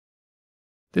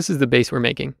This is the bass we're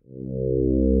making.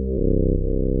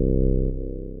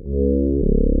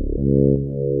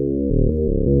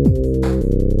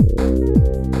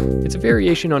 It's a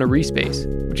variation on a respace,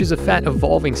 which is a fat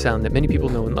evolving sound that many people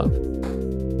know and love.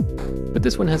 But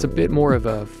this one has a bit more of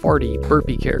a farty,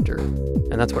 burpy character,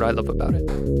 and that's what I love about it.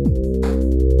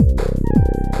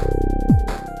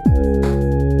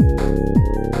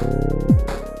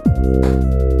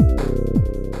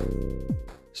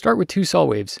 Start with 2 saw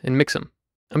waves and mix them.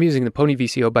 I'm using the Pony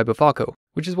VCO by Buffaco,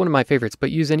 which is one of my favorites,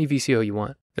 but use any VCO you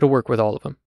want. It'll work with all of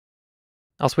them.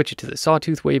 I'll switch it to the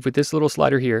sawtooth wave with this little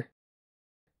slider here,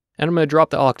 and I'm going to drop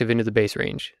the octave into the bass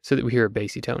range so that we hear a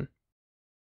bassy tone.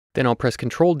 Then I'll press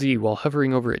Ctrl D while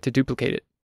hovering over it to duplicate it.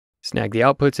 Snag the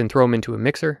outputs and throw them into a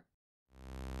mixer.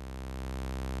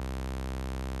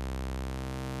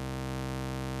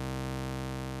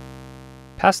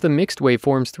 Pass the mixed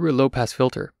waveforms through a low-pass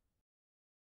filter.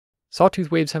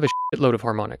 Sawtooth waves have a shitload of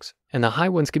harmonics, and the high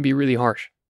ones can be really harsh.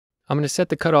 I'm going to set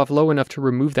the cutoff low enough to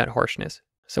remove that harshness,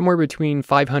 somewhere between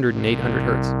 500 and 800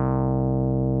 Hz.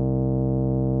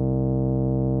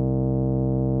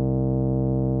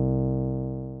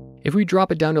 If we drop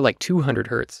it down to like 200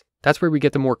 Hz, that's where we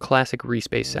get the more classic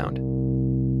respace sound.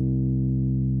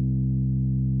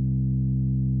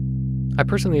 I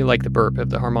personally like the burp of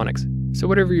the harmonics, so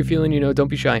whatever you're feeling, don't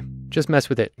be shy. Just mess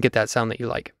with it and get that sound that you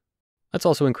like. Let's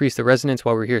also increase the resonance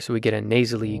while we're here so we get a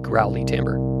nasally, growly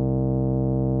timbre.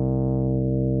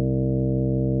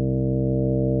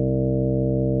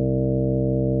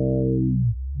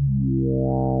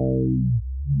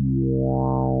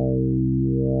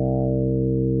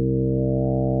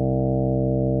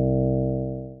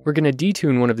 We're going to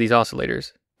detune one of these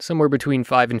oscillators, somewhere between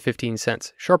 5 and 15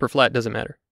 cents. Sharp or flat doesn't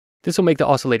matter. This will make the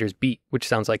oscillators beat, which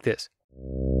sounds like this.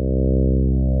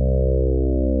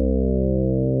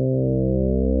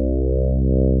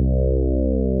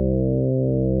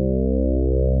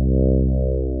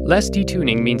 Less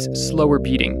detuning means slower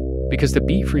beating, because the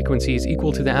beat frequency is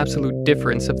equal to the absolute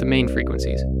difference of the main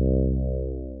frequencies.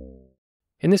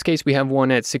 In this case, we have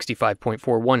one at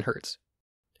 65.41 Hz,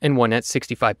 and one at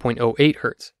 65.08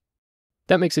 Hz.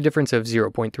 That makes a difference of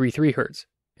 0.33 Hz,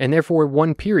 and therefore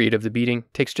one period of the beating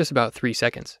takes just about 3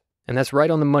 seconds, and that's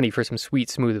right on the money for some sweet,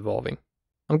 smooth evolving.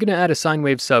 I'm going to add a sine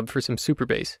wave sub for some super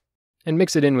bass, and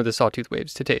mix it in with the sawtooth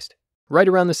waves to taste. Right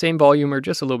around the same volume or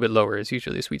just a little bit lower is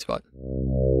usually a sweet spot.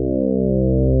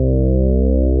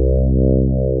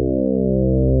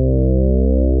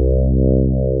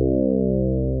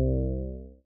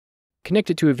 Connect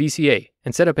it to a VCA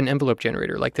and set up an envelope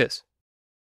generator like this.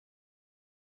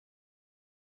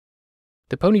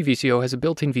 The Pony VCO has a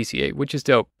built-in VCA, which is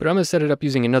dope, but I'm going to set it up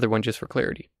using another one just for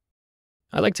clarity.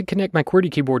 I like to connect my QWERTY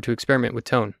keyboard to experiment with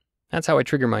tone. That's how I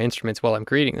trigger my instruments while I'm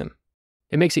creating them.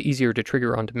 It makes it easier to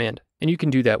trigger on demand, and you can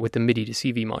do that with the MIDI to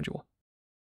CV module.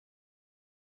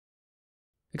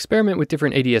 Experiment with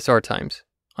different ADSR times.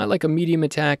 I like a medium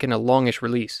attack and a longish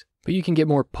release, but you can get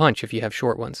more punch if you have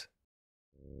short ones.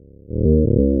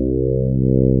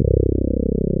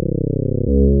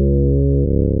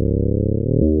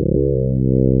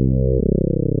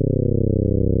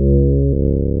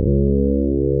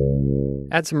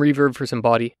 Add some reverb for some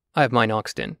body. I have mine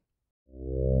oxed in.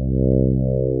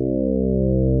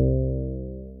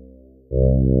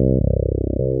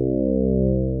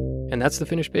 And that's the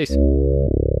finished bass.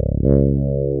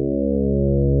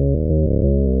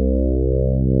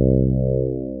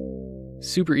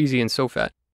 Super easy and so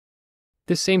fat.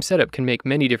 This same setup can make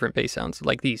many different bass sounds,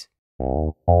 like these.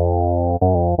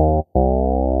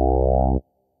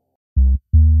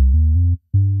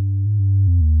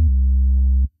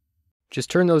 Just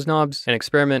turn those knobs and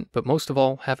experiment, but most of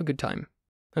all, have a good time.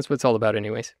 That's what it's all about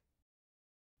anyways.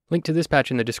 Link to this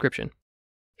patch in the description.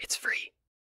 It's free.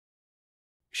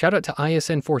 Shout out to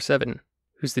ISN47,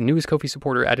 who's the newest Ko-fi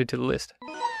supporter added to the list.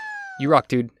 You rock,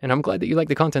 dude, and I'm glad that you like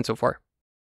the content so far.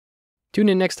 Tune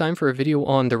in next time for a video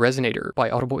on The Resonator by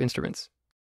Audible Instruments.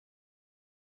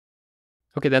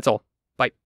 Okay, that's all. Bye.